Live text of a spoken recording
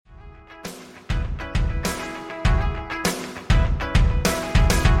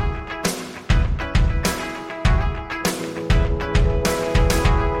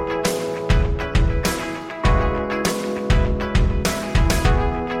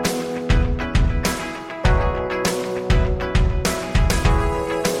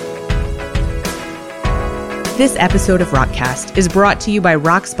This episode of Rockcast is brought to you by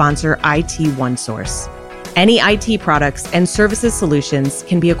Rock sponsor IT OneSource. Any IT products and services solutions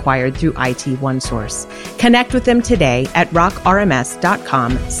can be acquired through IT OneSource. Connect with them today at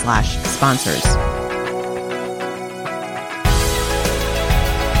rockrms.com/sponsors.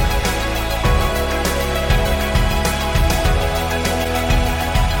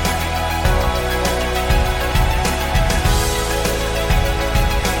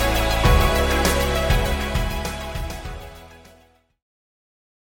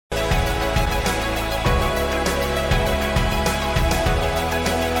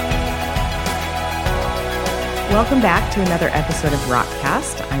 Welcome back to another episode of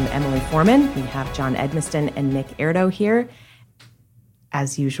Rockcast. I'm Emily Foreman. We have John Edmiston and Nick Erdo here,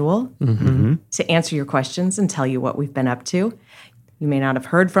 as usual, to answer your questions and tell you what we've been up to. You may not have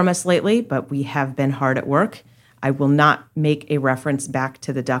heard from us lately, but we have been hard at work. I will not make a reference back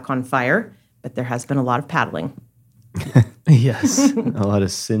to the duck on fire, but there has been a lot of paddling. Yes, a lot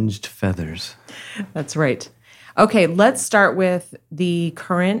of singed feathers. That's right. Okay, let's start with the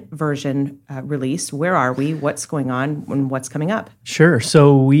current version release. Where are we? What's going on? And what's coming up? Sure.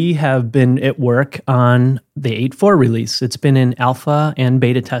 So we have been at work on the 8.4 release. It's been in alpha and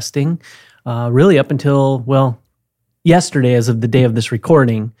beta testing really up until, well, yesterday as of the day of this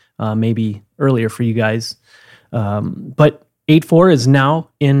recording, maybe earlier for you guys. But 8.4 is now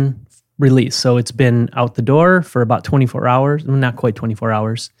in release. So it's been out the door for about 24 hours, not quite 24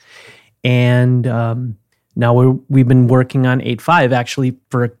 hours. And now we've been working on 8.5 actually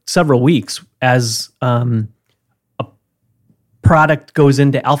for several weeks. As a product goes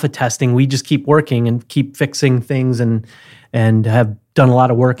into alpha testing, we just keep working and keep fixing things and have done a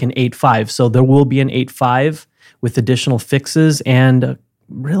lot of work in 8.5. So there will be an 8.5 with additional fixes and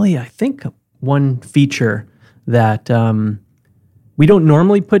really, I think, one feature that we don't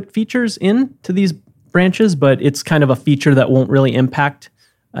normally put features into these branches, but it's kind of a feature that won't really impact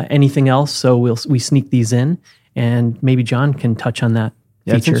anything else, so we sneak these in, and maybe John can touch on that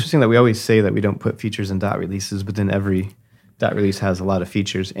Yeah, feature. It's interesting that we always say that we don't put features in dot releases, but then every dot release has a lot of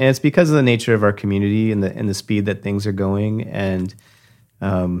features, and it's because of the nature of our community and the speed that things are going, and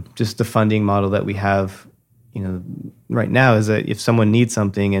just the funding model that we have. You know, right now is that if someone needs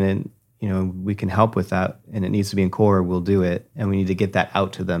something and we can help with that, and it needs to be in core, we'll do it, and we need to get that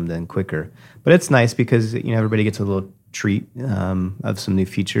out to them then quicker. But it's nice because everybody gets a little treat of some new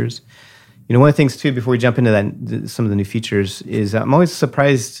features. One of the things too, before we jump into that, some of the new features is I'm always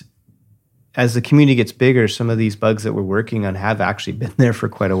surprised as the community gets bigger, some of these bugs that we're working on have actually been there for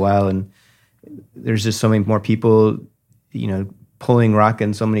quite a while, and there's just so many more people, pulling rock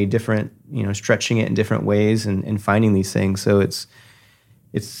in so many different, stretching it in different ways and finding these things. So it's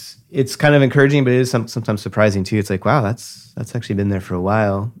kind of encouraging, but it is sometimes surprising too. It's like, wow, that's actually been there for a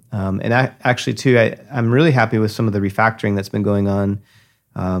while. And actually too, I'm really happy with some of the refactoring that's been going on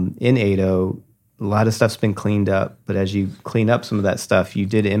in 8.0. A lot of stuff's been cleaned up, but as you clean up some of that stuff, you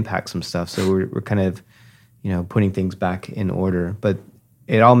did impact some stuff. So we're kind of, putting things back in order. But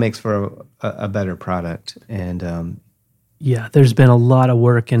it all makes for a better product. And yeah, there's been a lot of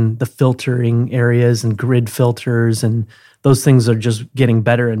work in the filtering areas and grid filters, and those things are just getting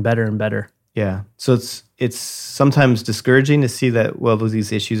better and better and better. Yeah. So it's sometimes discouraging to see that, well,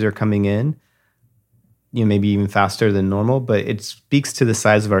 these issues are coming in, maybe even faster than normal, but it speaks to the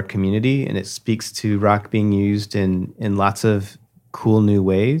size of our community, and it speaks to rock being used in lots of cool new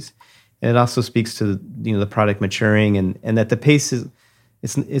ways. And it also speaks to the product maturing and that the pace is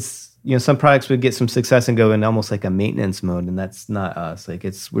it's some products would get some success and go in almost like a maintenance mode, and that's not us. Like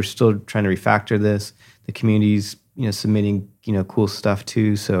we're still trying to refactor this. The community's submitting cool stuff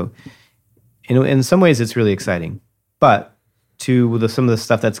too. So in some ways it's really exciting. But some of the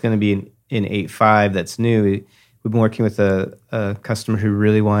stuff that's going to be in 8.5 that's new, we've been working with a customer who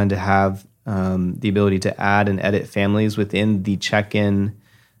really wanted to have the ability to add and edit families within the check-in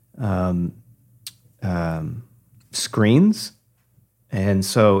screens. And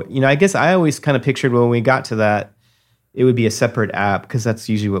so, I guess I always kind of pictured when we got to that, it would be a separate app, because that's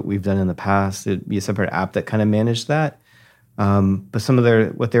usually what we've done in the past. It'd be a separate app that kind of managed that. But some of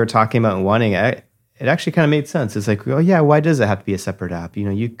what they were talking about and wanting, it actually kind of made sense. It's like, oh yeah, why does it have to be a separate app?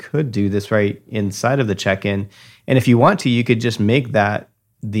 You could do this right inside of the check-in. And if you want to, you could just make that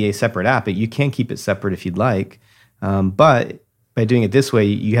a separate app, but you can keep it separate if you'd like. But by doing it this way,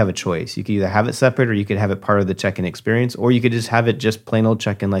 you have a choice. You could either have it separate, or you could have it part of the check-in experience, or you could just have it just plain old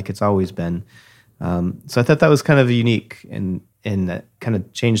check-in like it's always been. So I thought that was kind of unique and that kind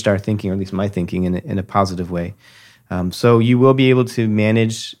of changed our thinking, or at least my thinking, in a positive way. So you will be able to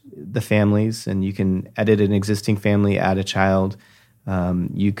manage the families, and you can edit an existing family, add a child.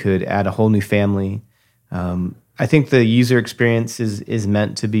 You could add a whole new family. I think the user experience is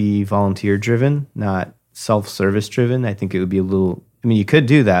meant to be volunteer driven, not self-service driven. I think it would be you could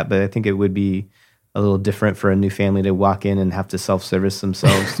do that, but I think it would be a little different for a new family to walk in and have to self-service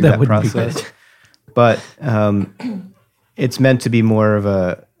themselves through that process. But it's meant to be more of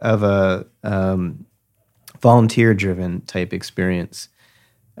a volunteer-driven type experience.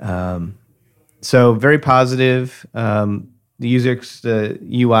 So very positive. The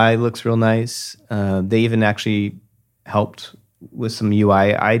UI looks real nice. They even actually helped with some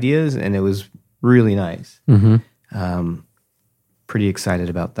UI ideas, and it was really nice. Pretty excited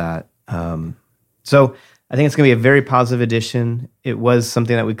about that. So I think it's going to be a very positive addition. It was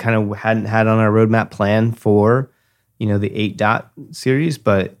something that we kind of hadn't had on our roadmap plan for, the 8 dot series,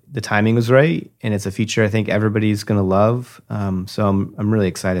 but the timing was right, and it's a feature I think everybody's going to love. So I'm really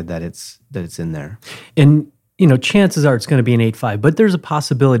excited that it's in there. And chances are it's going to be an 8.5, but there's a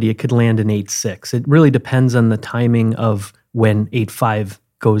possibility it could land an 8.6. It really depends on the timing of when 8.5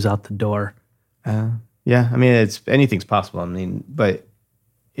 goes out the door. Yeah, anything's possible. But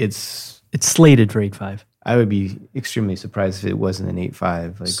it's slated for 8.5. I would be extremely surprised if it wasn't an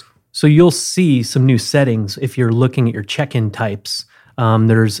 8.5. So you'll see some new settings if you're looking at your check-in types.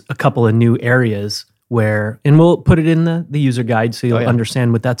 There's a couple of new areas and we'll put it in the user guide so you'll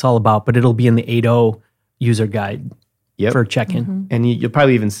understand what that's all about, but it'll be in the 8.0 user guide for check-in. And you'll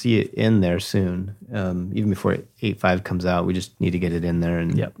probably even see it in there soon, even before 8.5 comes out. We just need to get it in there,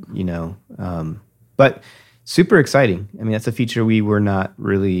 and but super exciting. That's a feature we were not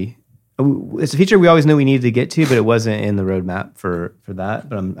really. It's a feature we always knew we needed to get to, but it wasn't in the roadmap for that.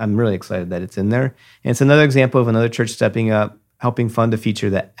 But I'm really excited that it's in there, and it's another example of another church stepping up, helping fund a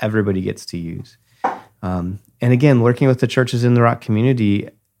feature that everybody gets to use. And again, working with the churches in the Rock community.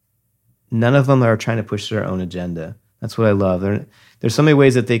 None of them are trying to push their own agenda. That's what I love. There's so many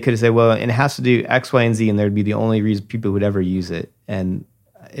ways that they could say, well, and it has to do X, Y, and Z, and there'd be the only reason people would ever use it. And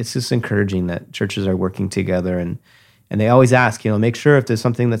it's just encouraging that churches are working together, and they always ask, make sure if there's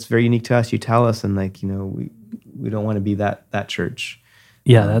something that's very unique to us, you tell us, and we don't want to be that church.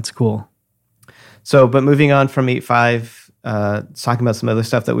 Yeah, that's cool. So, but moving on from 8.5, talking about some other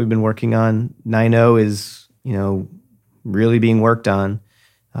stuff that we've been working on. 9.0 is, really being worked on.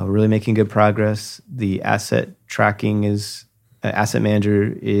 We're really making good progress. The asset tracking asset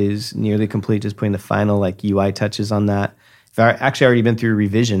manager is nearly complete, just putting the final UI touches on that. I've actually already been through a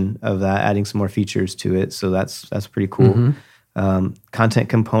revision of that, adding some more features to it. So that's pretty cool. Content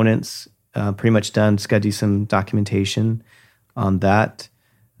components, pretty much done. Just got to do some documentation on that.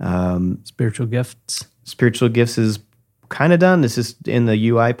 Spiritual gifts. Spiritual gifts is kind of done. This is in the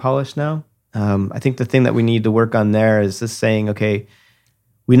UI polish now. I think the thing that we need to work on there is just saying, okay,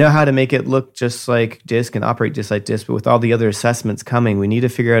 we know how to make it look just like DISC and operate just like DISC, but with all the other assessments coming, we need to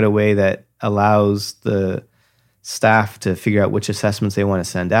figure out a way that allows the staff to figure out which assessments they want to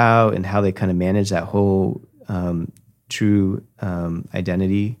send out and how they kind of manage that whole true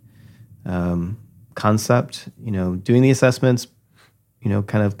identity concept. Doing the assessments,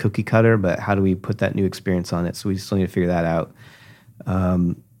 kind of cookie cutter, but how do we put that new experience on it? So we still need to figure that out.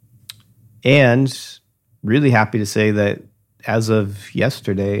 And really happy to say that as of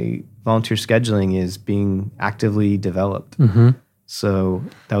yesterday, volunteer scheduling is being actively developed. So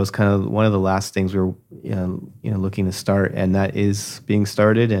that was kind of one of the last things we were looking to start, and that is being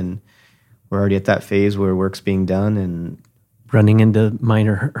started, and we're already at that phase where work's being done and running into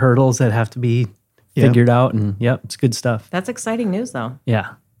minor hurdles that have to be figured out, and it's good stuff. That's exciting news, though.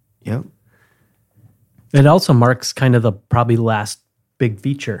 Yeah. Yep. It also marks kind of the probably last big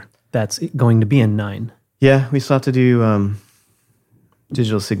feature that's going to be in 9. Yeah, we still have to do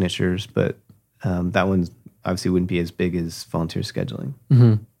digital signatures, but that one obviously wouldn't be as big as volunteer scheduling.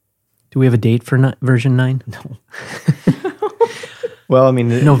 Do we have a date for version 9? No. Well,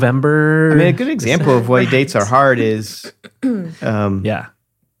 November. A good example of why dates are hard is,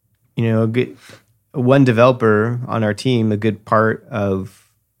 one developer on our team, a good part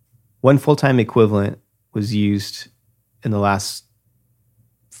of one full-time equivalent was used in the last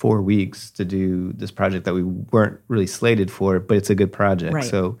 4 weeks to do this project that we weren't really slated for, but it's a good project. Right.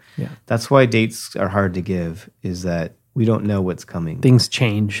 So that's why dates are hard to give, is that we don't know what's coming. Things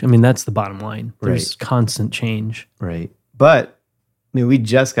change. That's the bottom line. There's constant change. Right. But we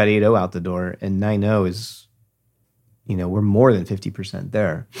just got 8.0 out the door, and 9.0 is, we're more than 50%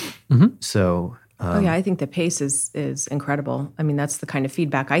 there. So I think the pace is incredible. That's the kind of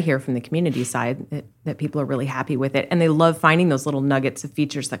feedback I hear from the community side, that people are really happy with it. And they love finding those little nuggets of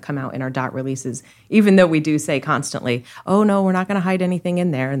features that come out in our dot releases, even though we do say constantly, oh, no, we're not going to hide anything in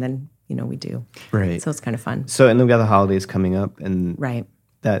there. And then, we do. Right. So it's kind of fun. So, and then we got the holidays coming up, and right.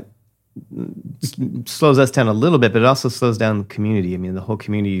 that slows us down a little bit, but it also slows down the community. I mean, the whole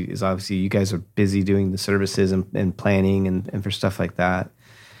community is obviously, you guys are busy doing the services and planning and for stuff like that.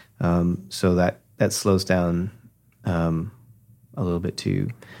 So that slows down a little bit too.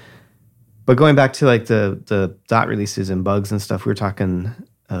 But going back to like the dot releases and bugs and stuff, we were talking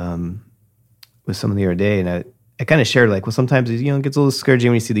with someone the other day, and I kind of shared like, well, sometimes it gets a little discouraging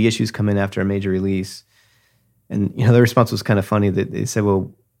when you see the issues come in after a major release. And the response was kind of funny that they said,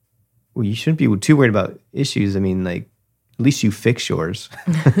 well, you shouldn't be too worried about issues. I mean, like, at least you fix yours.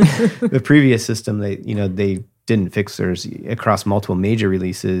 The previous system, they didn't fix theirs across multiple major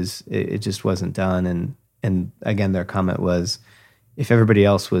releases. It just wasn't done. And again, their comment was, if everybody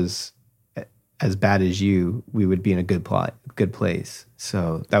else was as bad as you, we would be in a good place.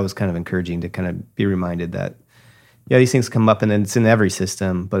 So that was kind of encouraging to kind of be reminded that, yeah, these things come up, and then it's in every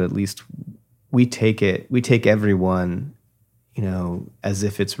system, but at least we take everyone, as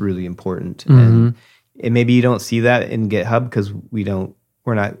if it's really important. Mm-hmm. And maybe you don't see that in GitHub because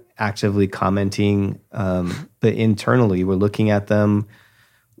we're not actively commenting, but internally we're looking at them,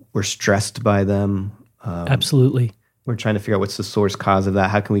 we're stressed by them. Absolutely. We're trying to figure out what's the source cause of that.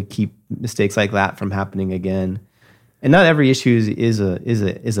 How can we keep mistakes like that from happening again? And not every issue is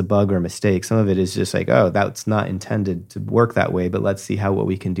a bug or a mistake. Some of it is just like, oh, that's not intended to work that way, but let's see what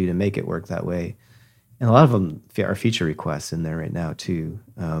we can do to make it work that way. And a lot of them are feature requests in there right now too.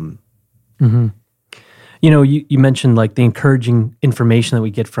 Mm-hmm. You mentioned like the encouraging information that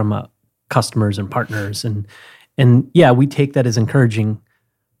we get from customers and partners, and yeah, we take that as encouraging,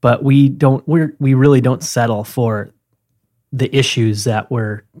 but we really don't settle for the issues that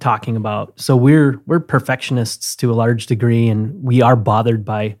we're talking about. So we're perfectionists to a large degree, and we are bothered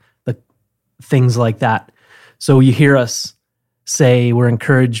by the things like that. So you hear us say we're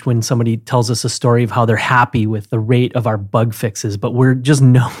encouraged when somebody tells us a story of how they're happy with the rate of our bug fixes, but we're just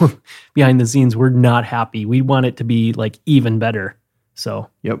behind the scenes, we're not happy. We want it to be like even better. So,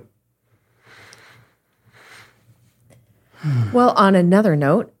 yep. Well, on another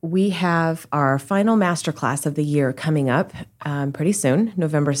note, we have our final masterclass of the year coming up pretty soon,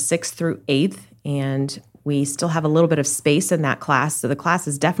 November 6th through 8th, and we still have a little bit of space in that class. So the class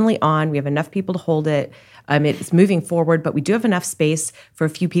is definitely on. We have enough people to hold it. It's moving forward, but we do have enough space for a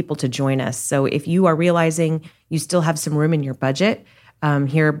few people to join us. So if you are realizing you still have some room in your budget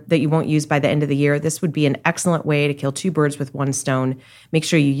here that you won't use by the end of the year, this would be an excellent way to kill two birds with one stone. Make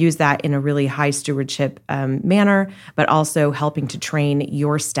sure you use that in a really high stewardship manner, but also helping to train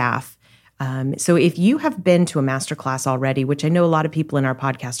your staff. So if you have been to a masterclass already, which I know a lot of people in our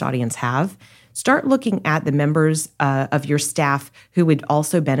podcast audience have, start looking at the members of your staff who would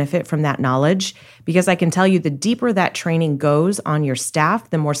also benefit from that knowledge, because I can tell you the deeper that training goes on your staff,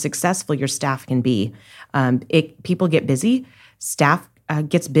 the more successful your staff can be. People get busy. Staff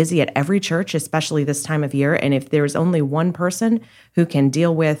gets busy at every church, especially this time of year. And if there's only one person who can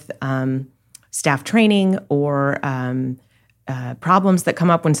deal with staff training or problems that come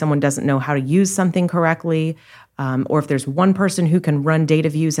up when someone doesn't know how to use something correctly, or if there's one person who can run data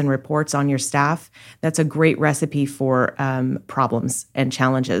views and reports on your staff, that's a great recipe for problems and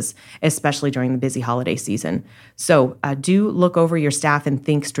challenges, especially during the busy holiday season. So do look over your staff and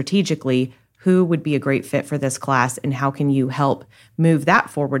think strategically, who would be a great fit for this class, and how can you help move that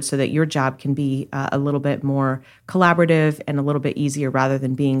forward so that your job can be a little bit more collaborative and a little bit easier, rather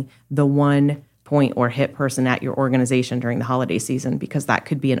than being the one point or hit person at your organization during the holiday season, because that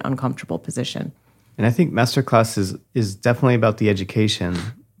could be an uncomfortable position. And I think masterclass is definitely about the education,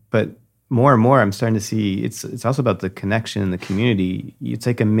 but more and more I'm starting to see it's also about the connection in the community. It's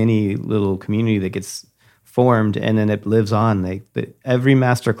like a mini little community that gets formed, and then it lives on. Every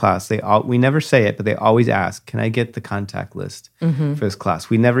masterclass, we never say it, but they always ask, "Can I get the contact list for this class?"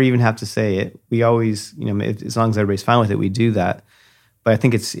 We never even have to say it. We always, as long as everybody's fine with it, we do that. But I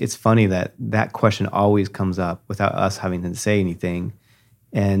think it's funny that question always comes up without us having to say anything.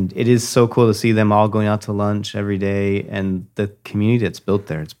 And it is so cool to see them all going out to lunch every day, and the community that's built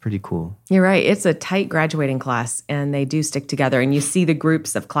there. It's pretty cool. You're right. It's a tight graduating class, and they do stick together. And you see the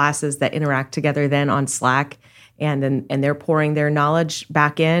groups of classes that interact together then on Slack, and they're pouring their knowledge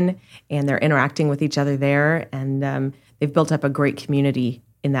back in, and they're interacting with each other there. And they've built up a great community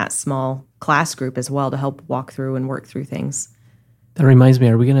in that small class group as well to help walk through and work through things. That reminds me,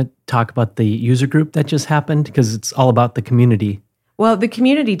 are we going to talk about the user group that just happened? Because it's all about the community. Well, the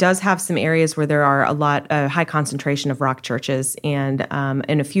community does have some areas where there are a high concentration of Rock churches, and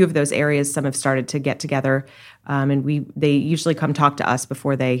in a few of those areas, some have started to get together, and they usually come talk to us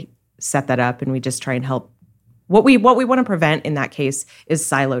before they set that up, and we just try and help What we want to prevent in that case is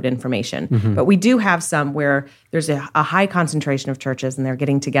siloed information. But we do have some where there's a high concentration of churches and they're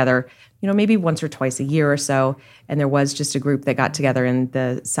getting together, maybe once or twice a year or so. And there was just a group that got together in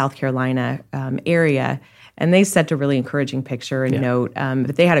the South Carolina area, and they sent a really encouraging picture and note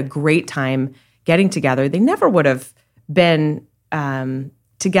that they had a great time getting together. They never would have been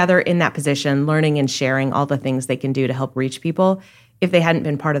together in that position, learning and sharing all the things they can do to help reach people if they hadn't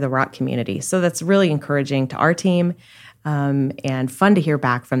been part of the Rock community. So that's really encouraging to our team and fun to hear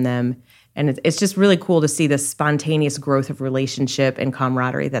back from them. And it's just really cool to see the spontaneous growth of relationship and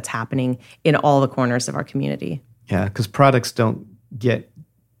camaraderie that's happening in all the corners of our community. Yeah, because products don't get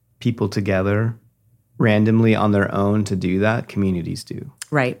people together randomly on their own to do that. Communities do.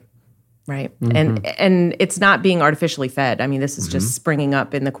 Right. And it's not being artificially fed. I mean, this is just springing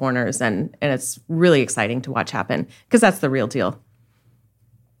up in the corners, and it's really exciting to watch happen because that's the real deal.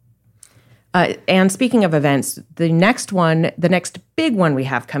 And speaking of events, the next big one we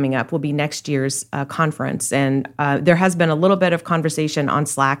have coming up will be next year's conference. And there has been a little bit of conversation on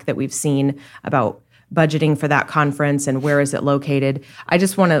Slack that we've seen about budgeting for that conference and where is it located. I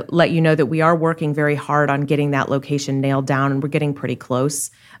just want to let you know that we are working very hard on getting that location nailed down, and we're getting pretty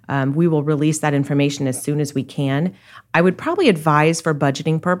close. We will release that information as soon as we can. I would probably advise for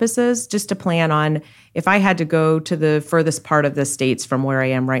budgeting purposes just to plan on, if I had to go to the furthest part of the States from where I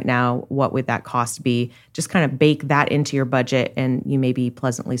am right now, what would that cost be? Just kind of bake that into your budget and you may be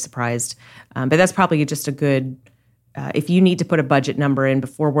pleasantly surprised. But that's probably just a good, if you need to put a budget number in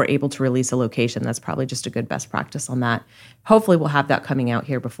before we're able to release a location, that's probably just a good best practice on that. Hopefully we'll have that coming out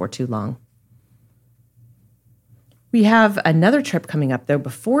here before too long. We have another trip coming up, though,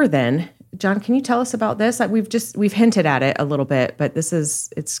 before then. John, can you tell us about this? We've hinted at it a little bit, but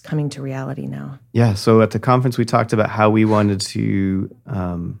it's coming to reality now. Yeah, so at the conference, we talked about how we wanted to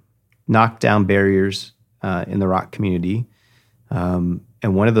knock down barriers in the Rock community. And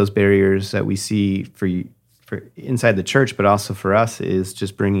one of those barriers that we see for inside the church, but also for us, is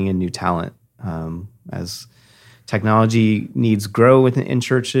just bringing in new talent. As technology needs grow in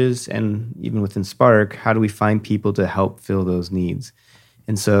churches and even within Spark, how do we find people to help fill those needs?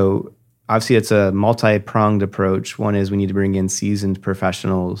 And so obviously it's a multi-pronged approach. One is we need to bring in seasoned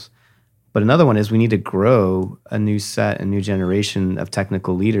professionals, but another one is we need to grow a new generation of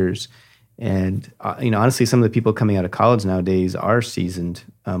technical leaders. And honestly, some of the people coming out of college nowadays are seasoned,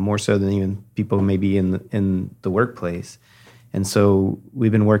 more so than even people maybe in the workplace. And so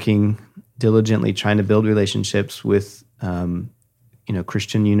we've been working diligently trying to build relationships with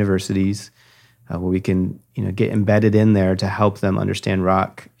Christian universities where we can get embedded in there to help them understand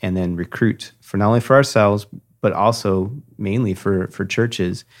Rock and then recruit for not only for ourselves but also mainly for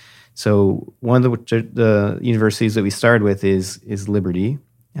churches. So one of the universities that we started with is Liberty.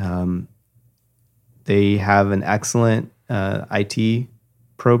 They have an excellent IT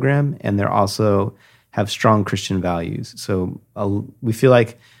program, and they also have strong Christian values. So we feel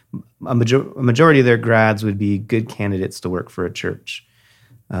like a majority of their grads would be good candidates to work for a church.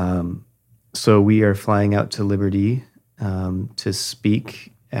 So we are flying out to Liberty to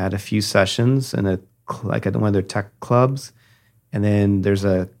speak at a few sessions and at one of their tech clubs. And then there's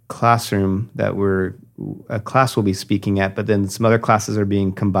a classroom that a class will be speaking at, but then some other classes are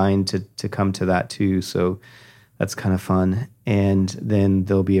being combined to come to that too. So that's kind of fun. And then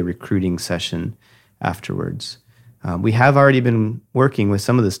there'll be a recruiting session afterwards. We have already been working with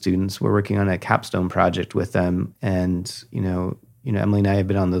some of the students. We're working on a capstone project with them. And, Emily and I have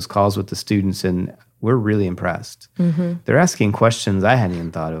been on those calls with the students, and we're really impressed. Mm-hmm. They're asking questions I hadn't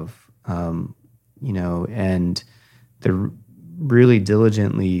even thought of, and they're really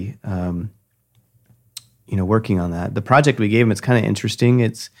diligently, working on that. The project we gave them, it's kind of interesting.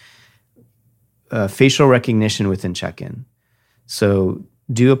 It's facial recognition within check-in. So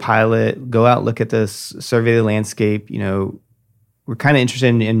do a pilot, go out, look at this, survey the landscape. We're kind of interested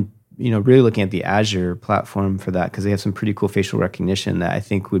in really looking at the Azure platform for that because they have some pretty cool facial recognition that I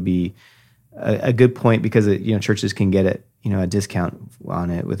think would be a good point because churches can get it, a discount on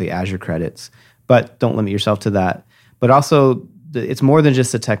it with the Azure credits. But don't limit yourself to that. But also, it's more than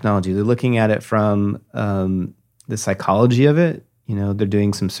just the technology. They're looking at it from the psychology of it. They're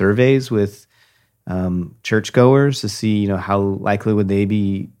doing some surveys with churchgoers to see, how likely would they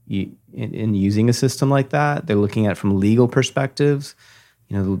be in using a system like that. They're looking at it from legal perspectives.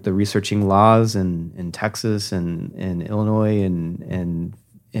 They're researching laws in Texas and Illinois and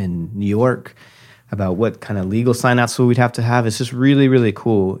New York about what kind of legal sign-outs we'd have to have. It's just really, really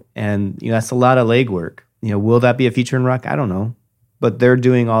cool. And, that's a lot of legwork. Will that be a feature in Rock? I don't know. But they're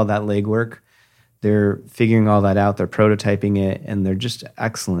doing all that legwork. They're figuring all that out. They're prototyping it, and they're just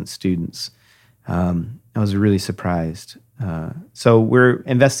excellent students. I was really surprised. So we're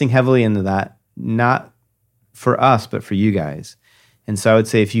investing heavily into that, not for us, but for you guys. And so I would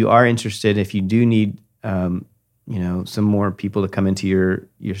say if you are interested, if you do need some more people to come into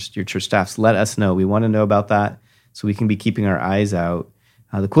your church staffs, let us know. We want to know about that so we can be keeping our eyes out.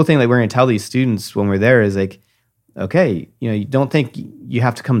 The cool thing that we're going to tell these students when we're there is like, okay, you don't think you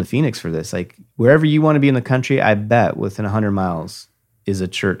have to come to Phoenix for this. Like wherever you want to be in the country, I bet within 100 miles is a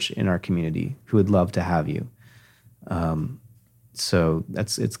church in our community who would love to have you. So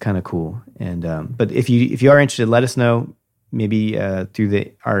it's kind of cool. And but if you are interested, let us know. Maybe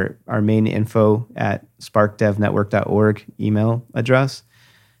through our main info at sparkdevnetwork.org email address.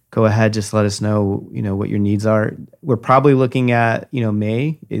 Go ahead, just let us know, what your needs are. We're probably looking at,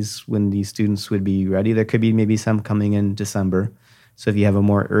 May is when these students would be ready. There could be maybe some coming in December. So if you have a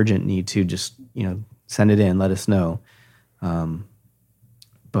more urgent need to just, send it in, let us know.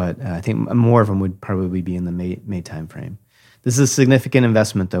 But I think more of them would probably be in the May timeframe. This is a significant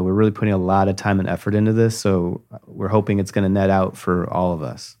investment, though. We're really putting a lot of time and effort into this, so we're hoping it's going to net out for all of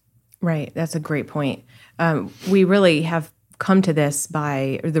us. Right. That's a great point. We really have come to this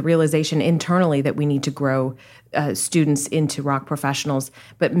by the realization internally that we need to grow students into Rock professionals,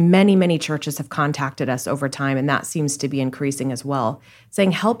 but many, many churches have contacted us over time, and that seems to be increasing as well,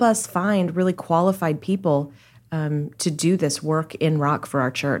 saying, help us find really qualified people to do this work in Rock for our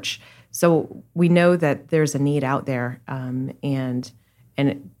church. So we know that there's a need out there, and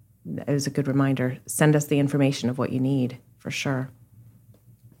it was a good reminder. Send us the information of what you need, for sure.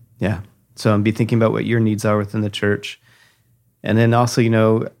 Yeah. So be thinking about what your needs are within the church. And then also,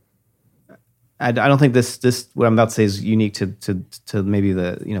 I don't think this what I'm about to say is unique to maybe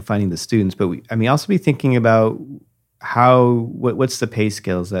the, finding the students, but also be thinking about what's the pay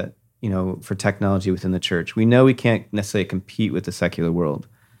scales that, for technology within the church. We know we can't necessarily compete with the secular world.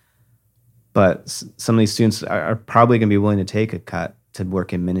 But some of these students are probably going to be willing to take a cut to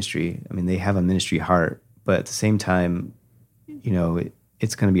work in ministry. I mean, they have a ministry heart, but at the same time,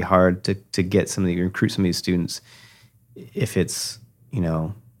 it's going to be hard to recruit some of these students if it's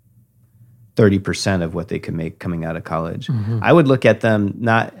 30% of what they could make coming out of college. Mm-hmm. I would look at them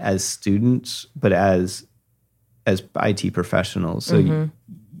not as students, but as IT professionals. So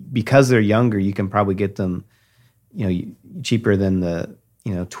because they're younger, you can probably get them, cheaper than the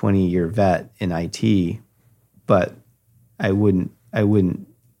 20-year vet in IT, but I wouldn't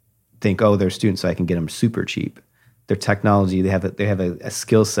think, oh, they're students, so I can get them super cheap. Their technology, they have a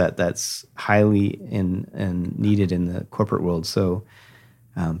skill set that's highly needed in the corporate world. So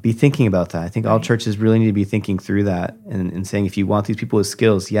be thinking about that. I think all churches really need to be thinking through that and saying, if you want these people with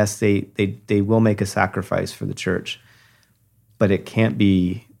skills, yes, they will make a sacrifice for the church, but it can't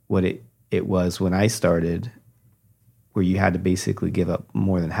be what it was when I started, where you had to basically give up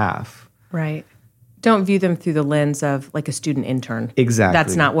more than half. Right. Don't view them through the lens of like a student intern. Exactly.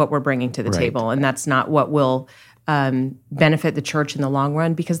 That's not what we're bringing to the table, and that's not what will benefit the church in the long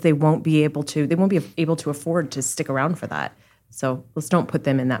run, because they won't be able to afford to stick around for that. So let's don't put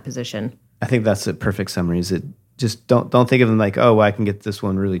them in that position. I think that's a perfect summary. Is it just don't think of them like, oh, well, I can get this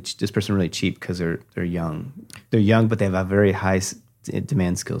person really cheap because they're young. They're young, but they have a very high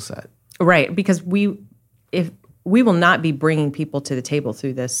demand skill set. Right, because we will not be bringing people to the table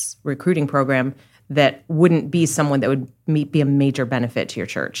through this recruiting program that wouldn't be someone that would be a major benefit to your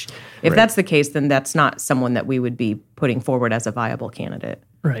church. If that's the case, then that's not someone that we would be putting forward as a viable candidate.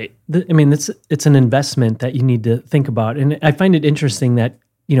 Right. It's an investment that you need to think about. And I find it interesting that,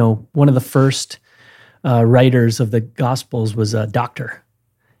 one of the first writers of the Gospels was a doctor.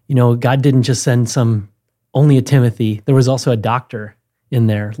 God didn't just send only a Timothy. There was also a doctor in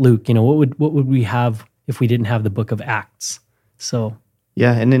there, Luke. What would we have if we didn't have the book of Acts? So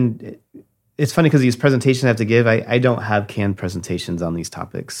yeah, and then it's funny because these presentations I have to give, I don't have canned presentations on these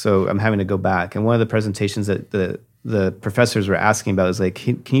topics, so I'm having to go back. And one of the presentations that the professors were asking about is like,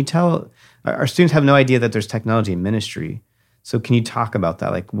 can you tell our students have no idea that there's technology in ministry? So can you talk about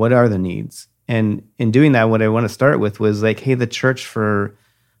that? Like, what are the needs? And in doing that, what I want to start with was like, hey, the church for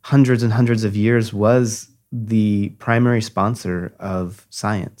hundreds and hundreds of years was the primary sponsor of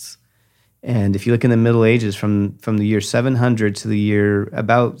science. And if you look in the Middle Ages, from the year 700 to the year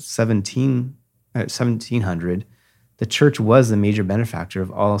about 1700, the church was the major benefactor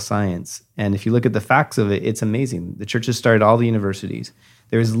of all science. And if you look at the facts of it, it's amazing. The churches started all the universities.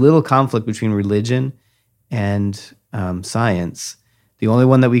 There was little conflict between religion and science. The only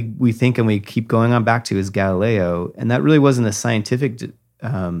one that we think and we keep going on back to is Galileo. And that really wasn't a scientific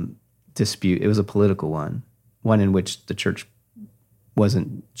dispute. It was a political one in which the church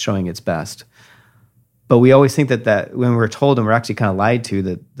wasn't showing its best. But we always think that when we're told and we're actually kind of lied to,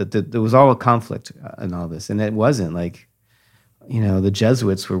 that there was all a conflict in all this. And it wasn't. Like, the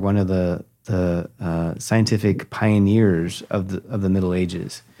Jesuits were one of the scientific pioneers of the Middle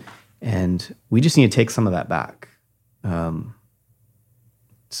Ages. And we just need to take some of that back.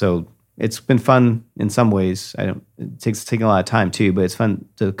 So it's been fun in some ways. It's taking a lot of time too, but it's fun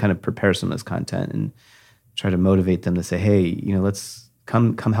to kind of prepare some of this content and try to motivate them to say, hey, let's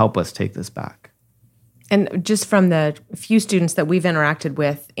come help us take this back. And just from the few students that we've interacted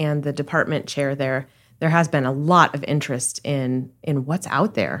with and the department chair there has been a lot of interest in what's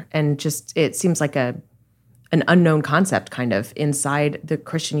out there. And just, it seems like an unknown concept kind of inside the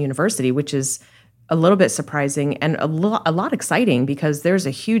Christian university, which is a little bit surprising and a lot exciting, because there's a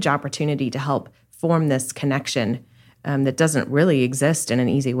huge opportunity to help form this connection that doesn't really exist in an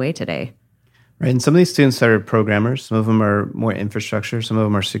easy way today. Right, and some of these students are programmers. Some of them are more infrastructure. Some of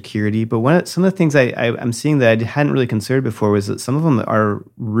them are security. But some of the things I'm seeing that I hadn't really considered before was that some of them are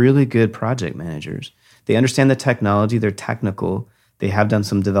really good project managers. They understand the technology. They're technical. They have done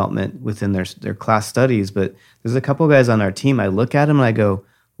some development within their class studies. But there's a couple of guys on our team. I look at them and I go,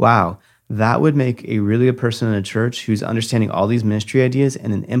 wow, that would make a really good person in a church who's understanding all these ministry ideas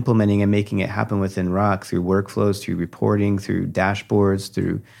and then implementing and making it happen within Rock through workflows, through reporting, through dashboards,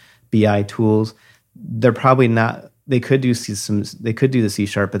 through BI tools. They're probably not. They could do the C#,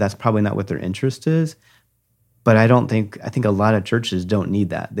 but that's probably not what their interest is. But I think a lot of churches don't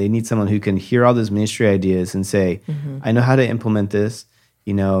need that. They need someone who can hear all those ministry ideas and say, I know how to implement this.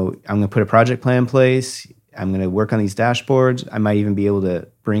 I'm going to put a project plan in place. I'm going to work on these dashboards. I might even be able to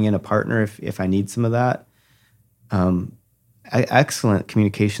bring in a partner if I need some of that. Excellent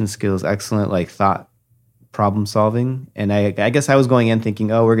communication skills, excellent thought problem solving. And I guess I was going in thinking,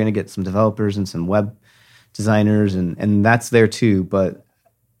 we're going to get some developers and some web designers, and that's there too. But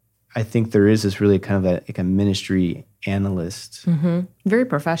I think there is this really kind of a ministry analyst. Very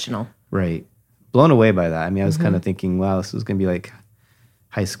professional. Right. Blown away by that. I mean, I was kind of thinking, wow, this is going to be like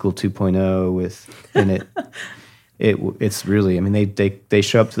High School 2.0 and it's really, I mean, they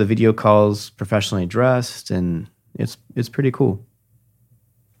show up to the video calls professionally dressed, and it's pretty cool.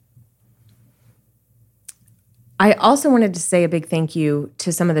 I also wanted to say a big thank you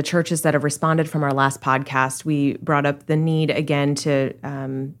to some of the churches that have responded from our last podcast. We brought up the need again to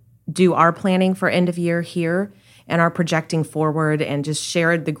do our planning for end of year here and our projecting forward, and just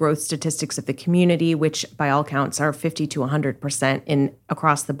shared the growth statistics of the community, which by all counts are 50 to 100%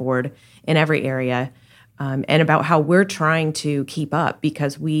 across the board in every area, and about how we're trying to keep up,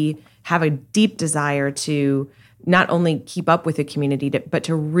 because we have a deep desire to not only keep up with the community, but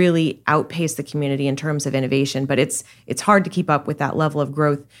to really outpace the community in terms of innovation. But it's hard to keep up with that level of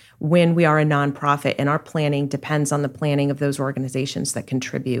growth when we are a nonprofit, and our planning depends on the planning of those organizations that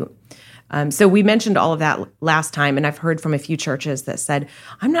contribute. So we mentioned all of that last time, and I've heard from a few churches that said,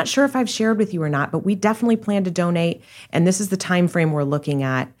 I'm not sure if I've shared with you or not, but we definitely plan to donate, and this is the time frame we're looking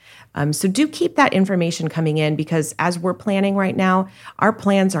at. So do keep that information coming in, because as we're planning right now, our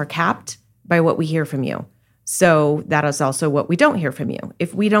plans are capped by what we hear from you. So that is also what we don't hear from you.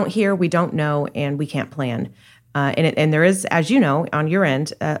 If we don't hear, we don't know, and we can't plan. And there is, as you know, on your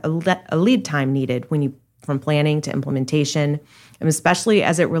end, a lead time needed from planning to implementation, and especially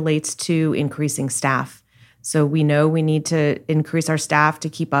as it relates to increasing staff. So we know we need to increase our staff to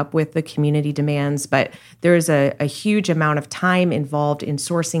keep up with the community demands, but there is a huge amount of time involved in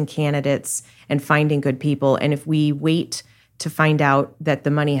sourcing candidates and finding good people. And if we wait to find out that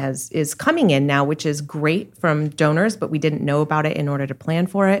the money is coming in now, which is great from donors, but we didn't know about it in order to plan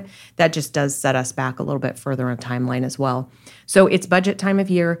for it, that just does set us back a little bit further on timeline as well. So it's budget time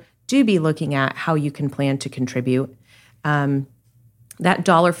of year. Do be looking at how you can plan to contribute. That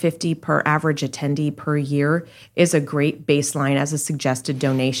 $1.50 per average attendee per year is a great baseline as a suggested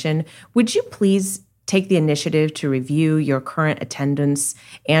donation. Would you please take the initiative to review your current attendance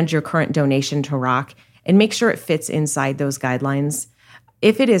and your current donation to Rock and make sure it fits inside those guidelines?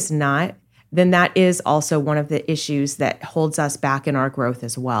 If it is not, then that is also one of the issues that holds us back in our growth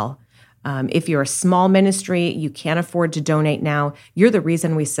as well. If you're a small ministry, you can't afford to donate now, you're the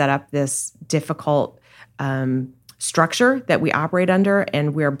reason we set up this difficult structure that we operate under,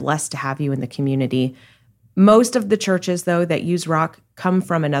 and we're blessed to have you in the community. Most of the churches, though, that use Rock come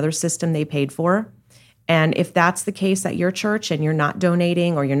from another system they paid for. And if that's the case at your church and you're not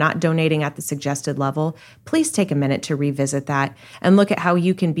donating, or you're not donating at the suggested level, please take a minute to revisit that and look at how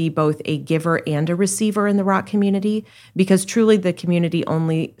you can be both a giver and a receiver in the Rock community, because truly the community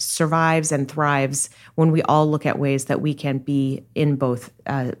only survives and thrives when we all look at ways that we can be in both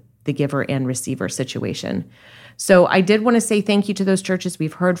the giver and receiver situation. So I did want to say thank you to those churches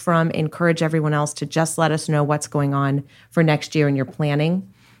we've heard from, encourage everyone else to just let us know what's going on for next year in your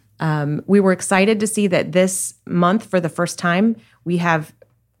planning. We were excited to see that this month, for the first time, we've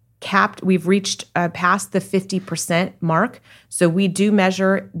reached past the 50% mark. So we do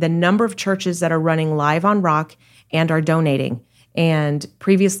measure the number of churches that are running live on Rock and are donating. And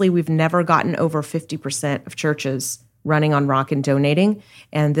previously, we've never gotten over 50% of churches running on Rock and donating.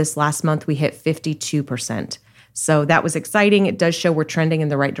 And this last month, we hit 52%. So that was exciting. It does show we're trending in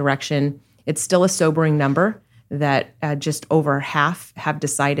the right direction. It's still a sobering number that just over half have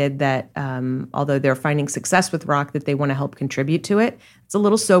decided that although they're finding success with Rock, that they want to help contribute to it. It's a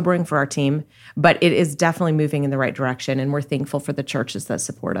little sobering for our team, but it is definitely moving in the right direction, and we're thankful for the churches that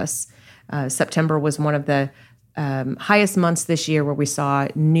support us. September was one of the highest months this year where we saw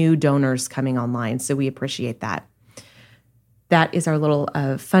new donors coming online, so we appreciate that. That is our little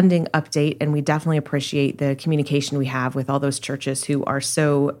funding update, and we definitely appreciate the communication we have with all those churches who are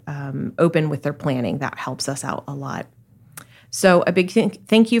so open with their planning. That helps us out a lot. So a big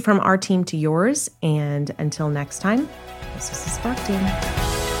thank you from our team to yours, and until next time, this is the Spark Team.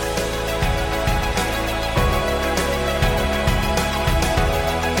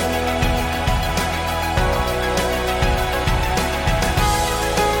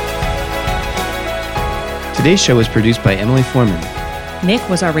 Today's show was produced by Emily Foreman. Nick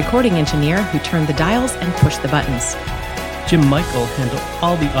was our recording engineer who turned the dials and pushed the buttons. Jim Michael handled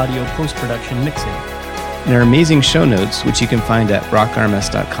all the audio post-production mixing. And our amazing show notes, which you can find at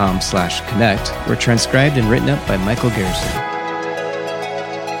rockrms.com/connect, were transcribed and written up by Michael Garrison.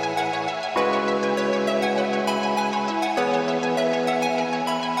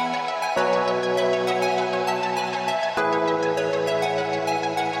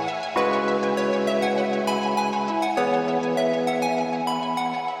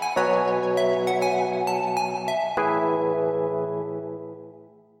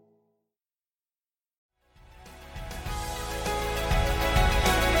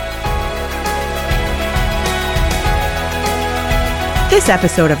 This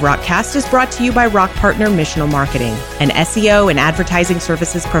episode of Rockcast is brought to you by Rock Partner Missional Marketing, an SEO and advertising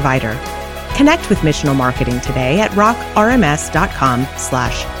services provider. Connect with Missional Marketing today at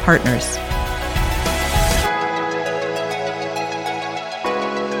rockrms.com/partners.